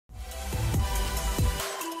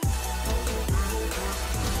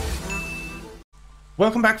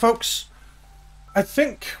Welcome back, folks. I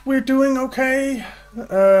think we're doing okay.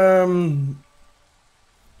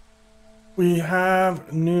 We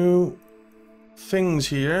have new things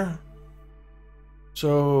here.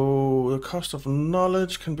 So the cost of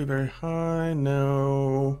knowledge can be very high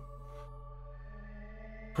now.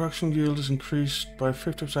 Production yield is increased by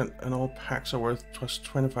 50% and all packs are worth plus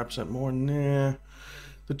 25% more. Nah.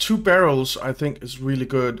 The 2 barrels I think is really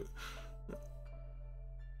good.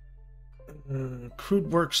 Crude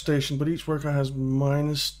workstation, but each worker has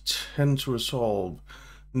 -10 to resolve.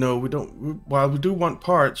 No, we don't. While we do want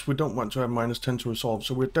parts, we don't want to have -10 to resolve.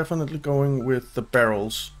 So we're definitely going with the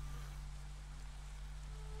barrels.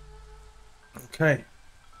 Okay.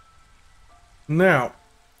 Now,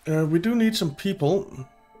 we do need some people.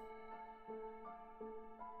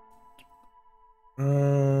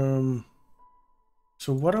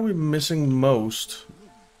 So what are we missing most?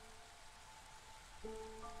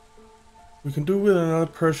 We can do with another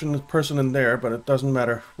person in there, but it doesn't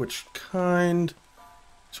matter which kind.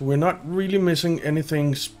 So we're not really missing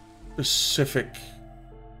anything specific.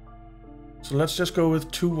 So let's just go with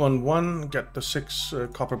 211, get the 6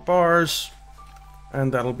 copper bars,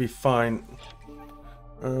 and that'll be fine.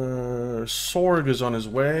 Sorg is on his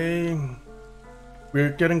way.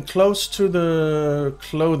 We're getting close to the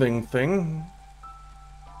clothing thing.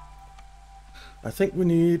 I think we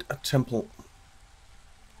need a temple.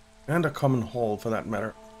 And a common hall, for that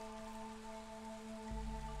matter.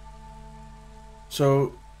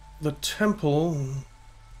 So, the temple...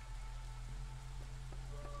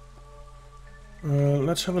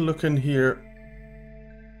 let's have a look in here.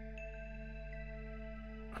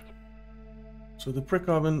 So the brick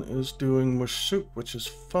oven is doing mush soup, which is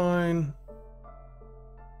fine.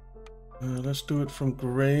 Let's do it from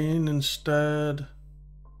grain instead.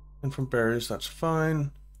 And from berries, that's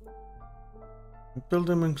fine.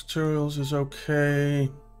 Building materials is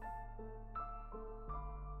okay.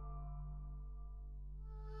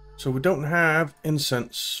 So we don't have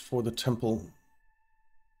incense for the temple.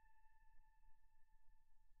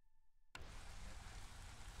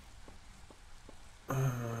 You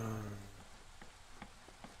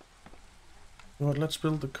know what, let's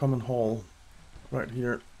build the common hall right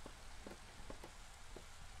here.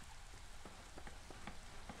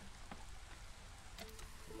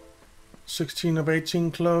 (16 of 18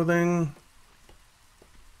 clothing.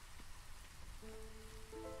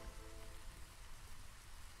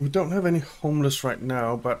 We don't have any homeless right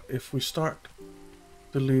now, but if we start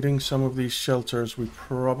deleting some of these shelters, we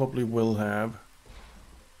probably will have.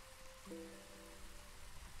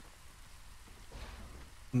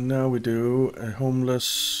 Now we do a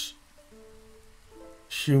homeless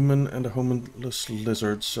human and a homeless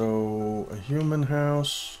lizard. So a human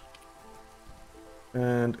house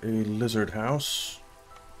and a lizard house.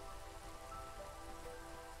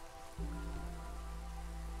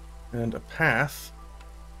 And a path.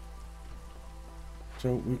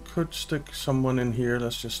 So we could stick someone in here.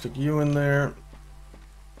 Let's just stick you in there.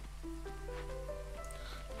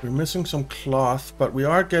 We're missing some cloth, but we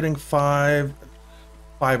are getting 5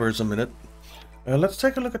 fibers a minute. Let's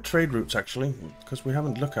take a look at trade routes, actually, because we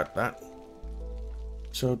haven't looked at that.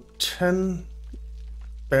 So 10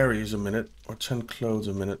 berries a minute, or 10 clothes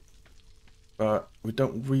a minute, but we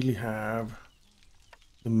don't really have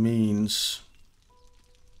the means.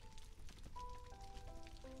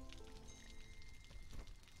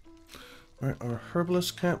 Alright, our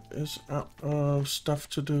herbalist camp is out of stuff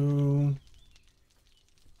to do.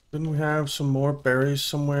 Didn't we have some more berries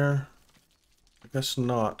somewhere? I guess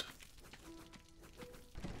not.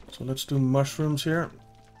 So let's do mushrooms here.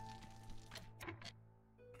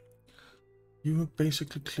 You have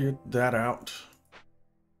basically cleared that out.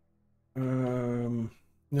 You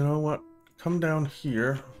know what? Come down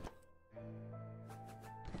here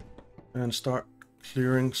and start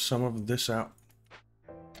clearing some of this out.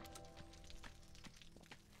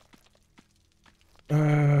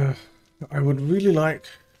 I would really like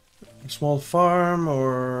a small farm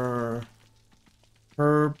or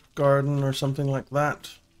herb garden or something like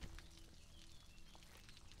that.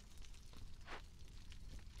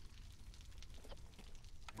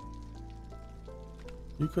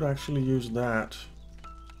 You could actually use that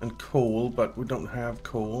and coal, but we don't have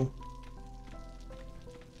coal.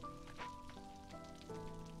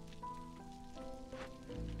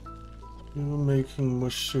 You're making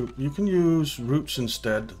mush soup. You can use roots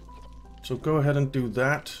instead. So go ahead and do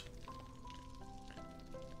that.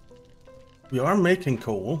 We are making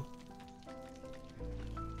coal.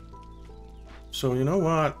 So you know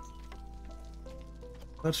what?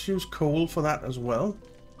 Let's use coal for that as well.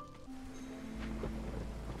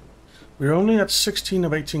 We're only at 16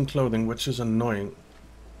 of 18 clothing, which is annoying.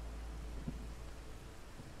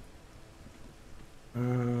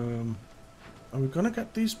 gonna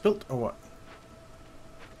get these built or what?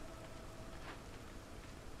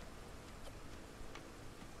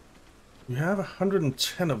 You have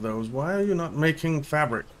 110 of those. Why are you not making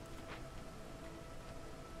fabric?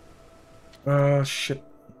 Shit.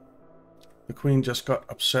 The queen just got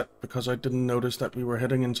upset because I didn't notice that we were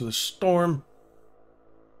heading into the storm.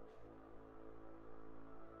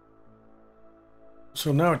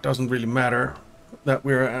 So now it doesn't really matter that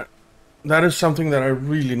we're at. That is something that I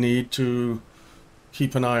really need to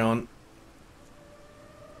keep an eye on.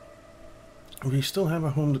 We still have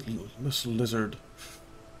a homeless lizard.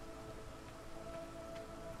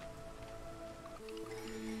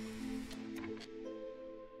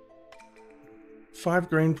 Five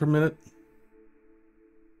grain per minute.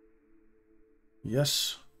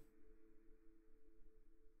 Yes.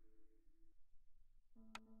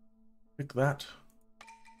 Pick that.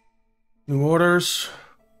 New orders.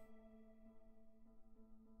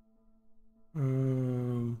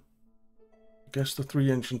 I guess the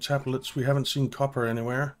 3 ancient tablets. We haven't seen copper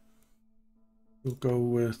anywhere. We'll go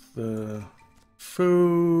with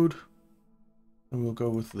food. And we'll go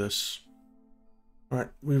with this. Alright,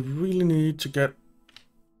 we really need to get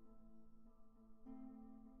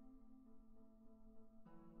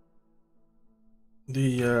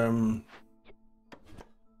the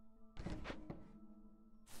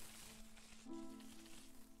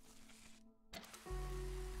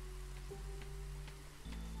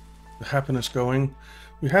happiness going.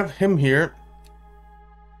 We have him here.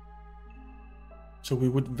 So we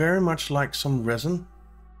would very much like some resin.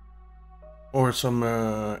 Or some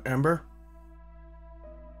amber.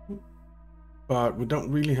 But we don't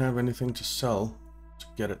really have anything to sell to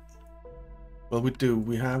get it. Well, we do.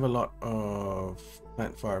 We have a lot of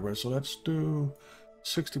plant fiber. So let's do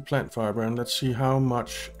 60 plant fiber and let's see how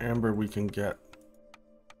much amber we can get.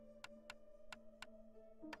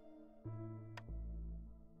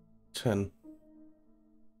 10.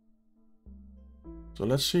 So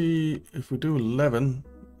let's see if we do 11.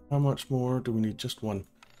 How much more do we need? Just 1.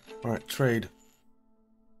 Alright, trade.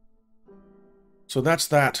 So that's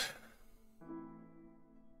that.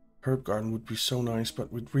 Herb garden would be so nice,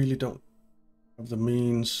 but we really don't have the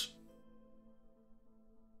means.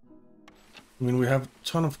 I mean, we have a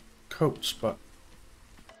ton of coats, but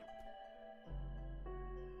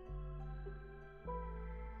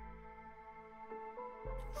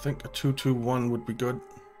I think a 221 would be good.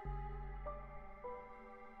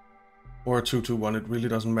 Or a 221, it really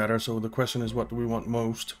doesn't matter. So the question is, what do we want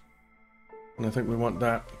most? And I think we want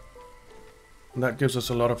that. And that gives us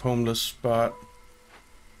a lot of homeless, but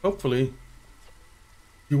hopefully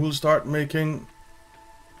you will start making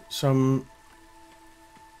some...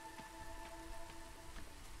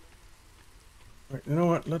 Right, you know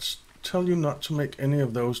what? Let's tell you not to make any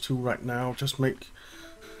of those two right now. Just make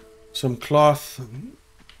some cloth.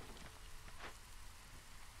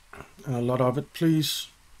 And a lot of it, please.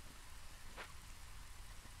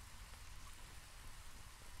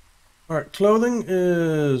 Alright, clothing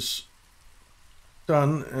is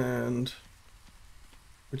done and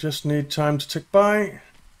we just need time to tick by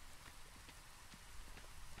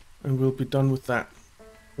and we'll be done with that,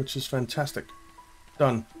 which is fantastic.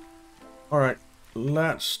 Done. Alright,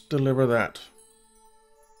 let's deliver that.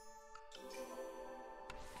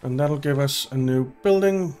 And that'll give us a new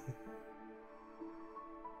building.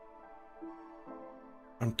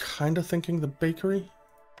 I'm kind of thinking the bakery.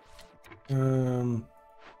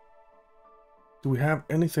 Do we have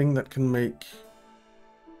anything that can make...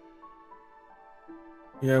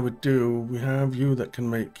 Yeah, we do. We have you that can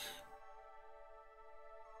make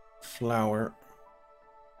flour.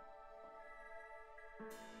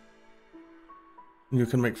 You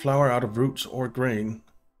can make flour out of roots or grain.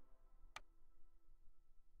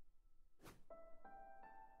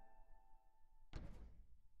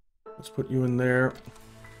 Let's put you in there.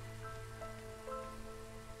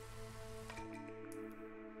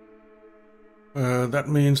 That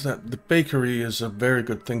means that the bakery is a very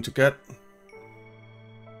good thing to get.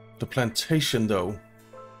 The plantation, though,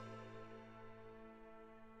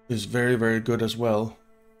 is very, very good as well.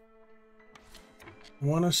 I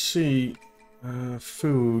want to see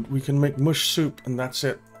food. We can make mush soup and that's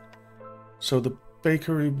it. So the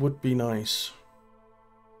bakery would be nice.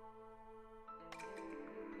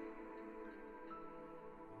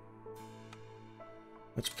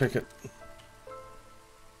 Let's pick it.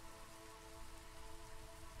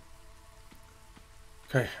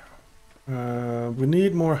 Okay. We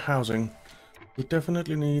need more housing. We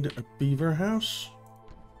definitely need a beaver house.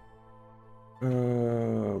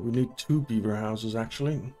 We need 2 beaver houses,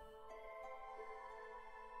 actually.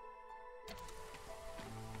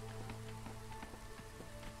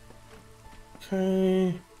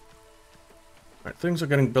 Okay. Alright, things are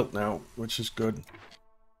getting built now, which is good.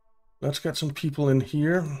 Let's get some people in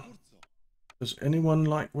here. Does anyone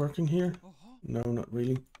like working here? No, not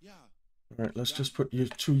really. Alright, let's just put you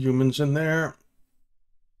 2 humans in there.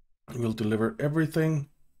 We'll deliver everything.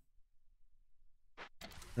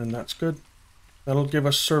 And that's good. That'll give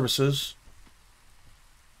us services.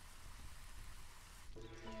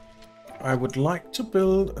 I would like to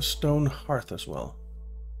build a stone hearth as well.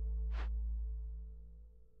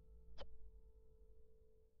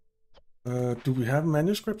 Do we have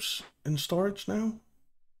manuscripts in storage now?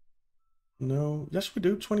 No. Yes, we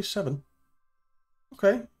do. 27.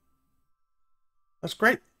 Okay. That's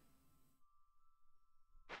great.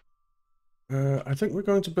 I think we're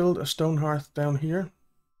going to build a stone hearth down here.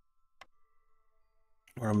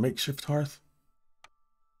 Or a makeshift hearth.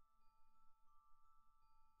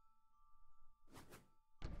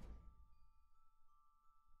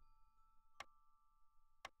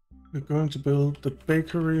 We're going to build the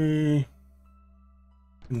bakery.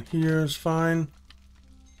 And here is fine.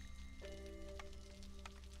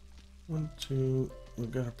 1, 2. We've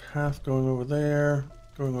got a path going over there.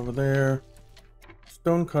 Going over there.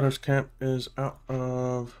 Stonecutter's camp is out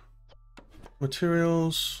of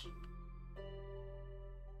materials.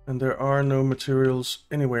 And there are no materials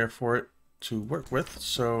anywhere for it to work with.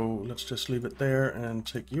 So let's just leave it there and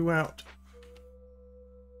take you out.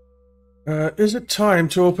 Is it time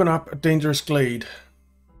to open up a dangerous glade?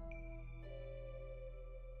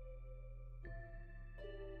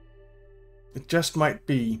 It just might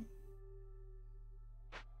be.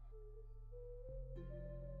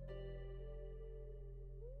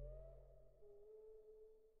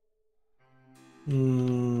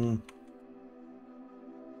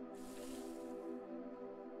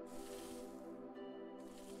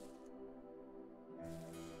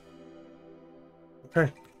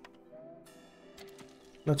 Okay.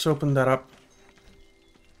 Let's open that up.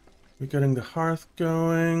 We're getting the hearth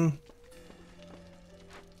going.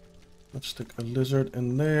 Let's stick a lizard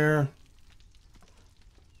in there.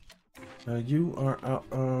 You are out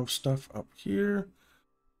of stuff up here,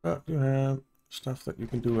 but you have stuff that you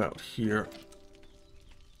can do out here.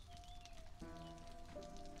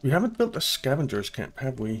 We haven't built a scavenger's camp,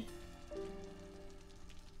 have we?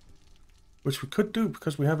 Which we could do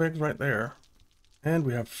because we have eggs right there. And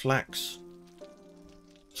we have flax.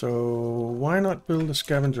 So why not build a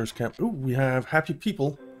scavenger's camp? Ooh, we have happy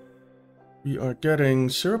people. We are getting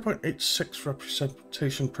 0.86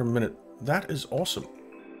 representation per minute. That is awesome.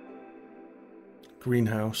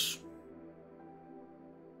 Greenhouse.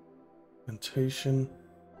 Plantation.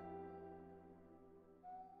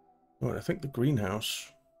 Oh, I think the greenhouse.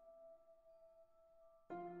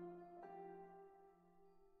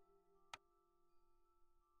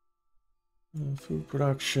 Food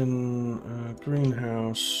production,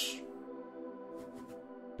 greenhouse.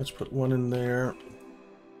 Let's put one in there.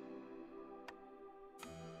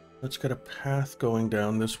 Let's get a path going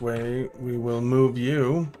down this way. We will move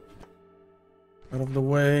you out of the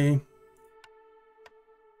way.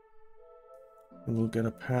 And we'll get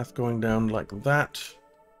a path going down like that.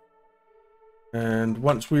 And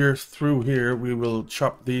once we're through here, we will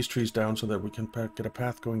chop these trees down so that we can get a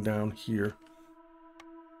path going down here.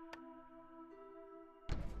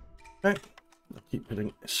 Okay, I'll keep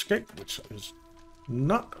hitting escape, which is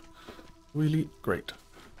not really great.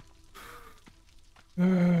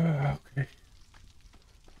 Okay.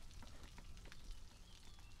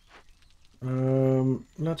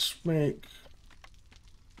 Let's make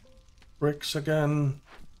bricks again.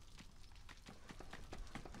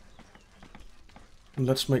 And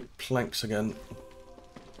let's make planks again.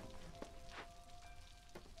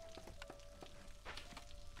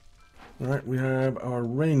 Alright, we have our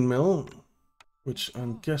rain mill, which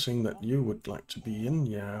I'm guessing that you would like to be in,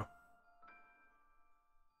 yeah.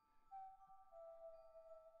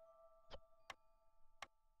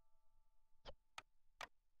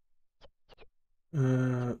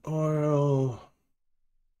 Oil.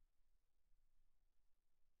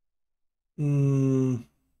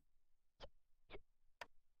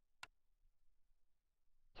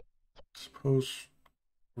 Suppose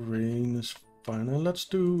rain is fine. Let's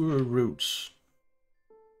do roots.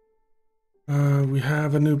 We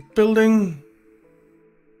have a new building.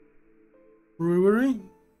 Brewery.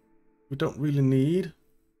 We don't really need.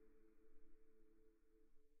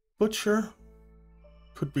 Butcher.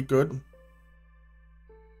 Could be good.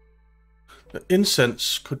 The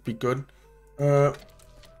incense could be good.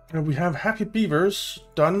 We have happy beavers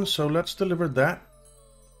done, so let's deliver that.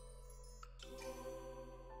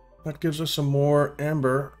 That gives us some more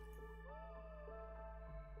amber.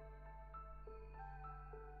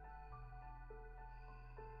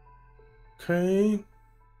 Okay.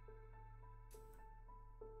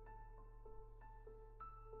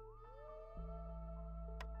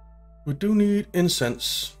 We do need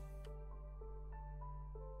incense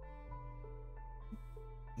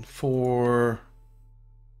for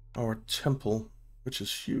our temple, which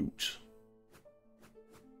is huge.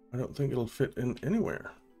 I don't think it'll fit in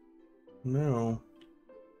anywhere. No.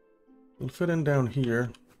 It'll fit in down here.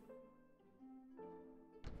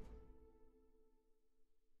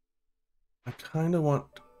 I kind of want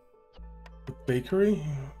the bakery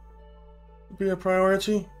to be a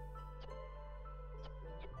priority.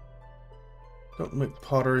 Don't make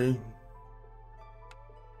pottery.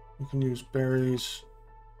 You can use berries.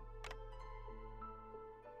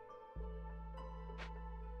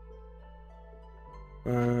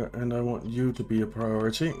 And I want you to be a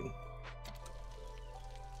priority.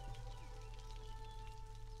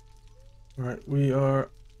 Alright, we are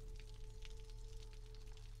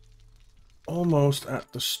almost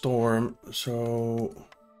at the storm, so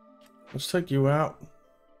let's take you out.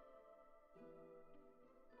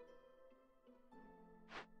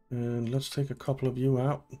 And let's take a couple of you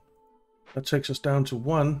out. That takes us down to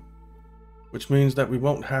 1, which means that we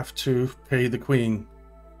won't have to pay the queen.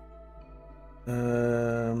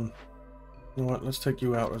 You know what, let's take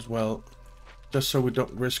you out as well. Just so we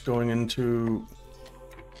don't risk going into...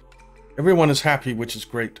 Everyone is happy, which is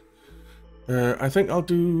great. I think I'll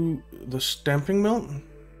do the stamping mill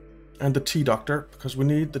and the tea doctor, because we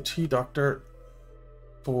need the tea doctor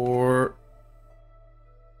for...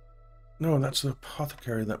 No, that's the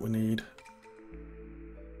apothecary that we need.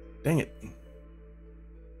 Dang it.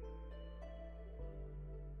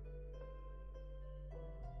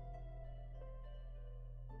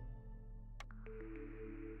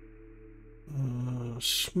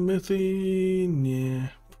 Smithy, nah.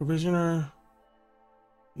 Provisioner,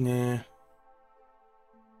 nah.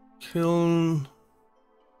 Kiln,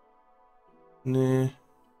 nah.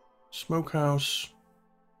 Smokehouse,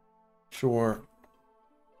 sure.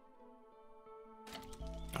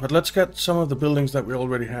 But let's get some of the buildings that we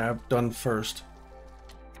already have done first.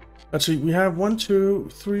 Let's see, we have 1, 2,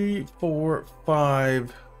 3, 4,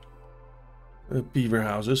 5 beaver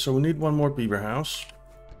houses, so we need one more beaver house.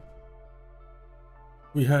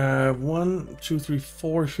 We have 1, 2, 3,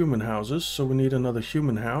 4 human houses, so we need another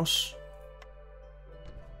human house.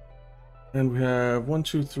 And we have 1,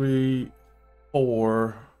 2, 3,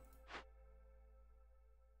 4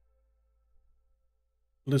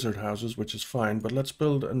 lizard houses, which is fine, but let's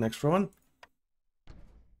build an extra one.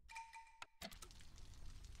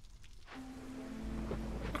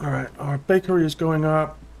 Alright, our bakery is going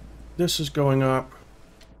up. This is going up.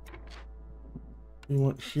 We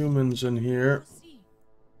want humans in here.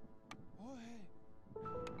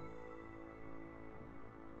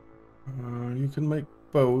 You can make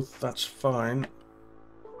both, that's fine.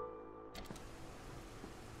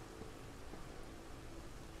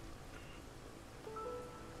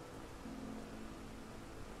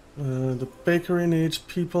 The bakery needs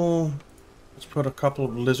people. Let's put a couple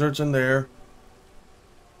of lizards in there.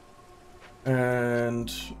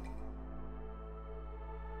 And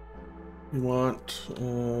we want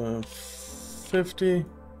 50,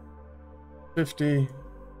 50,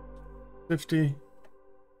 50.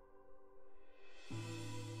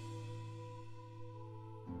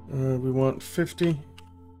 We want 50.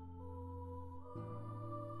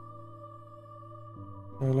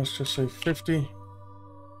 Let's just say 50.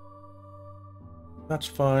 That's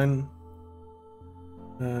fine.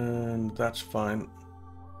 And that's fine.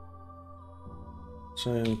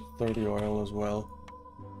 Say 30 oil as well.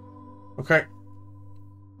 Okay.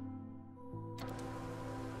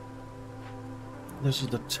 This is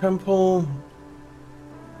the temple.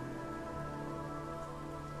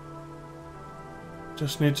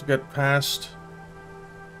 Just need to get past.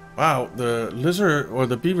 Wow, the lizard or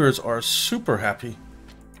the beavers are super happy.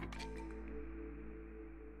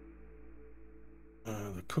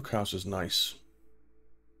 The cookhouse is nice.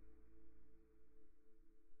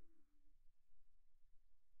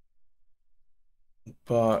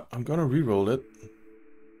 But I'm gonna re-roll it.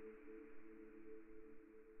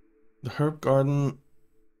 The herb garden.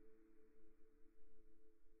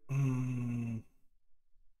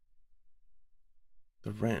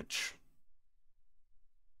 The ranch.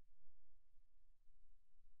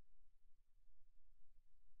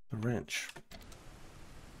 The ranch.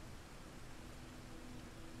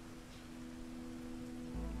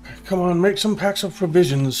 Come on, make some packs of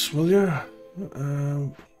provisions, will you?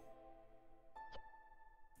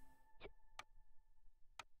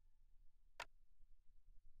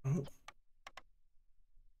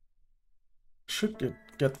 Should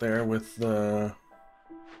get there with the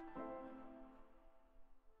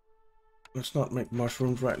Let's not make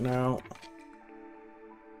mushrooms right now.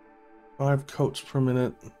 5 coats per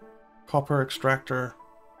minute. Copper extractor.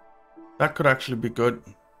 That could actually be good.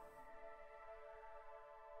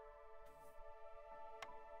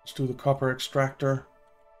 Let's do the copper extractor.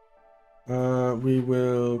 We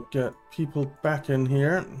will get people back in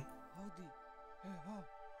here.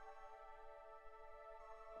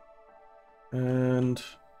 And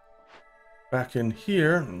back in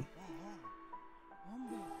here.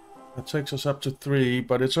 That takes us up to 3,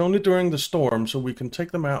 but it's only during the storm, so we can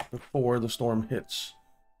take them out before the storm hits.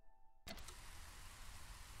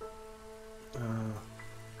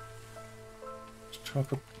 Let's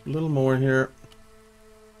chop a little more here.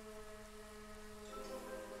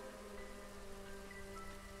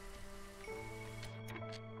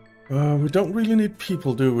 We don't really need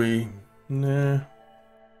people, do we? Nah.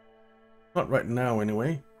 Not right now,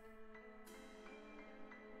 anyway.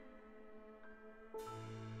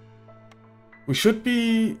 We should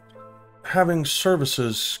be having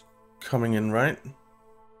services coming in, right?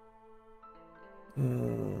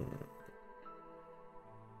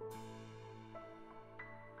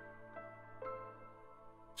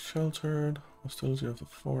 Sheltered, hostility of the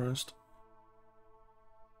forest.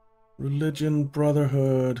 Religion,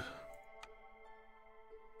 brotherhood.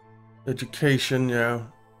 Education, yeah.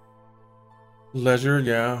 Leisure,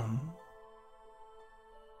 yeah.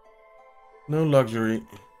 No luxury.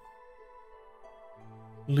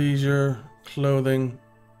 Leisure, clothing.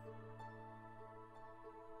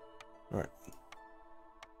 Alright.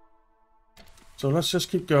 So let's just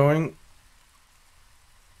keep going.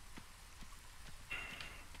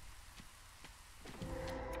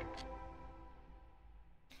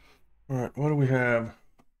 Alright, what do we have?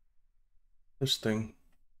 This thing.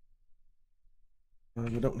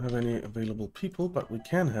 We don't have any available people, but we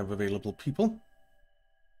can have available people.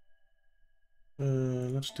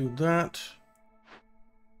 Let's do that.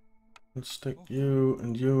 Let's stick you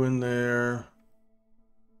and you in there.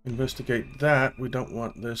 Investigate that. We don't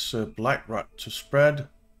want this blight rot to spread.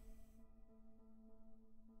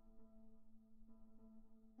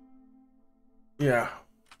 Yeah,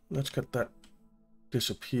 let's get that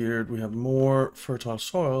disappeared. We have more fertile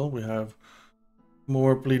soil. We have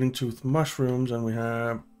more bleeding tooth mushrooms, and we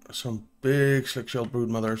have some big slick-shelled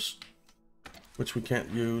broodmothers, which we can't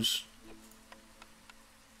use.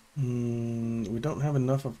 We don't have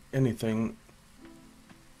enough of anything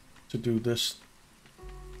to do this.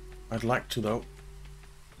 I'd like to, though.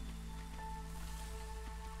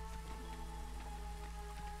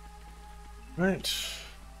 Right.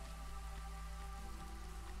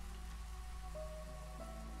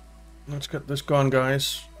 Let's get this gone,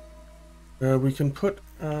 guys. We can put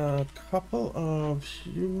a couple of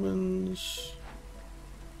humans.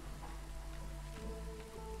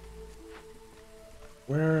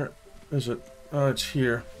 Where is it? Oh, it's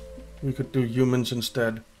here. We could do humans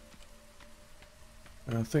instead.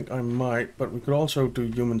 I think I might, but we could also do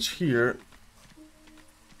humans here.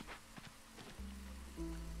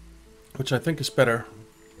 Which I think is better.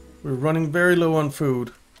 We're running very low on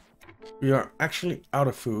food. We are actually out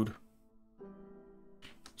of food.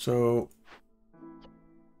 So,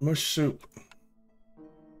 mush soup.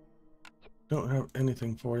 Don't have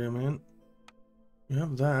anything for you, man. You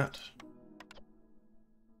have that.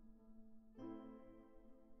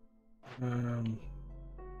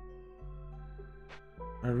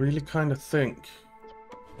 I really kind of think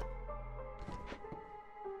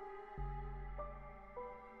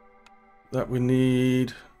that we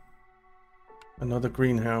need another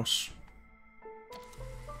greenhouse.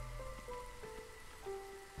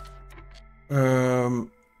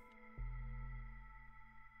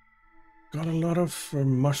 Got a lot of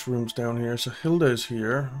mushrooms down here. So Hilda is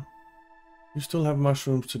here. You still have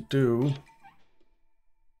mushrooms to do.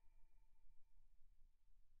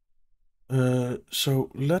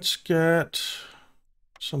 So let's get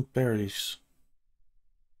some berries.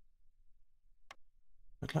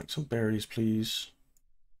 I'd like some berries, please.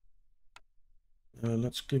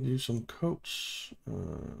 Let's give you some coats.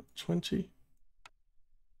 20.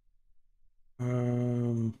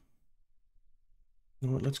 You know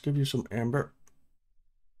what, let's give you some amber.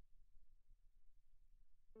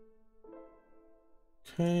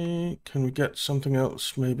 Okay, can we get something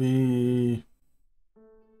else? Maybe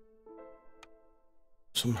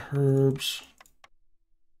some herbs.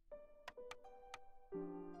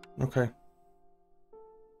 Okay.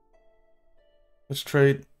 Let's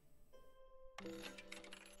trade.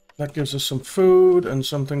 That gives us some food and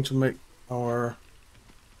something to make our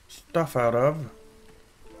stuff out of.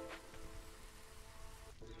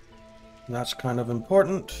 That's kind of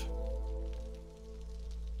important.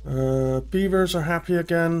 Beavers are happy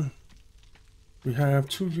again. We have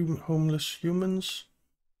two homeless humans.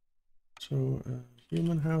 So a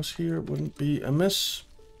human house here wouldn't be amiss.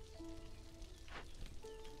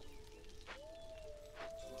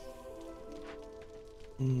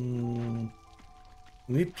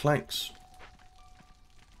 Need planks.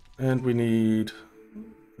 And we need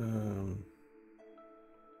the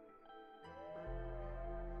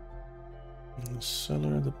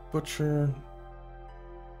seller, the butcher.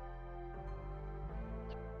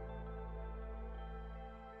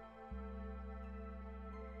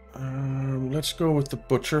 Let's go with the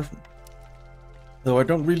butcher. Though I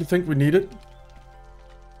don't really think we need it.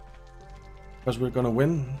 Because we're gonna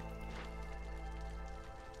win.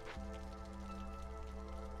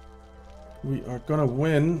 We are gonna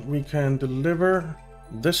win. We can deliver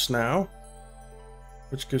this now.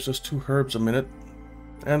 Which gives us 2 herbs a minute.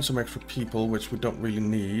 And some extra people, which we don't really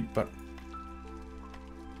need, but...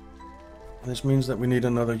 This means that we need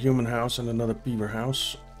another human house and another beaver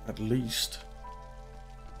house, at least.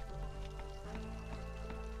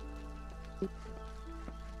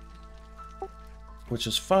 Which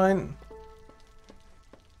is fine.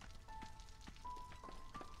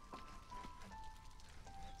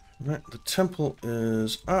 Right, the temple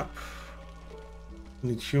is up.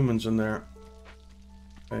 Need humans in there.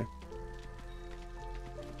 Okay.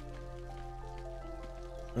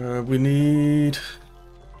 We need...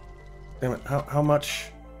 Damn it, how much...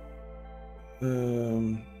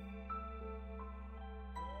 How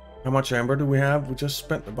much amber do we have? We just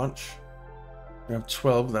spent a bunch. We have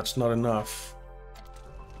 12, that's not enough.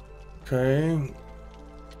 Okay.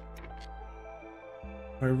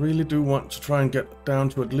 I really do want to try and get down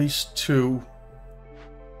to at least 2.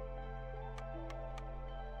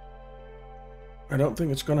 I don't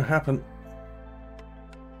think it's gonna happen.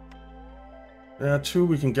 Yeah, 2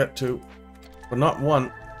 we can get to, but not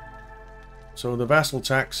 1. So the vassal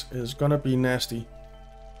tax is gonna be nasty.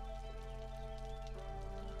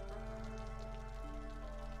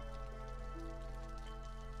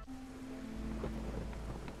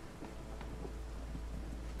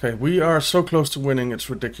 Okay, we are so close to winning, it's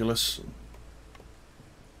ridiculous.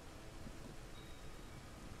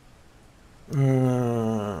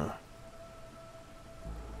 I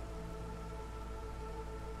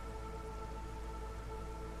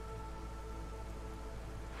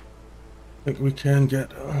think we can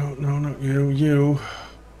get... Oh, no, not you. You.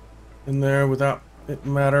 In there without it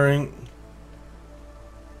mattering.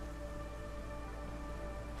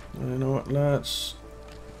 You know what? Let's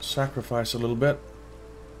sacrifice a little bit.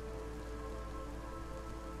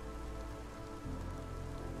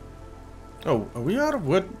 Oh, are we out of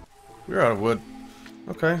wood? We're out of wood.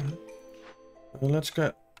 Okay. Well, let's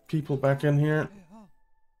get people back in here.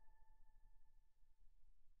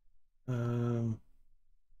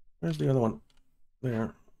 Where's the other one?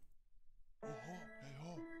 There.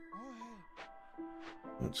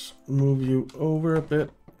 Let's move you over a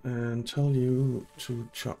bit and tell you to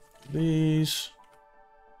chop these.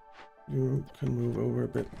 You can move over a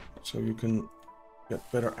bit so you can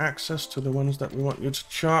get better access to the ones that we want you to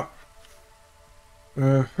chop.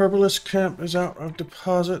 Herbalist camp is out of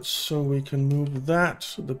deposits, so we can move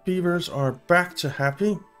that. The beavers are back to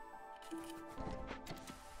happy.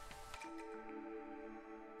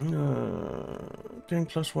 Gain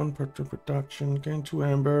 +1 per production, gain 2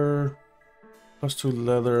 amber, +2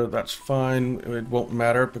 leather, that's fine. It won't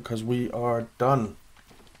matter because we are done.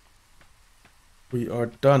 We are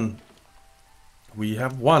done. We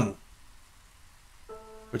have won.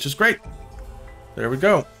 Which is great. There we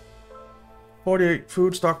go. 48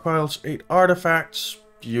 food stockpiles, 8 artifacts.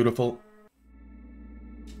 Beautiful.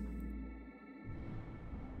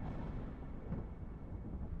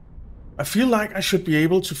 I feel like I should be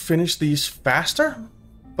able to finish these faster,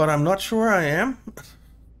 but I'm not sure I am.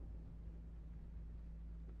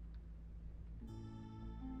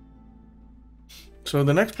 So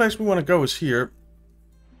the next place we want to go is here.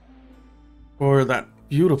 For that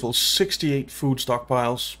beautiful 68 food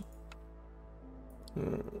stockpiles.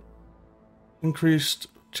 Increased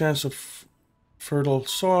chance of fertile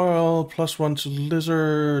soil, +1 to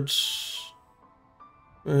lizards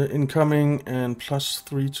incoming, and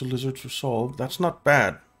 +3 to lizards resolved. That's not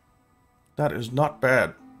bad. That is not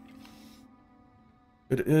bad.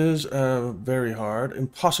 It is very hard.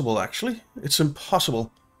 Impossible, actually. It's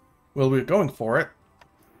impossible. Well, we're going for it.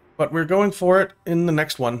 But we're going for it in the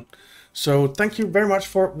next one. So thank you very much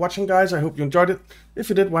for watching, guys. I hope you enjoyed it. If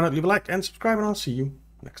you did, why not leave a like and subscribe, and I'll see you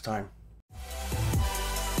next time.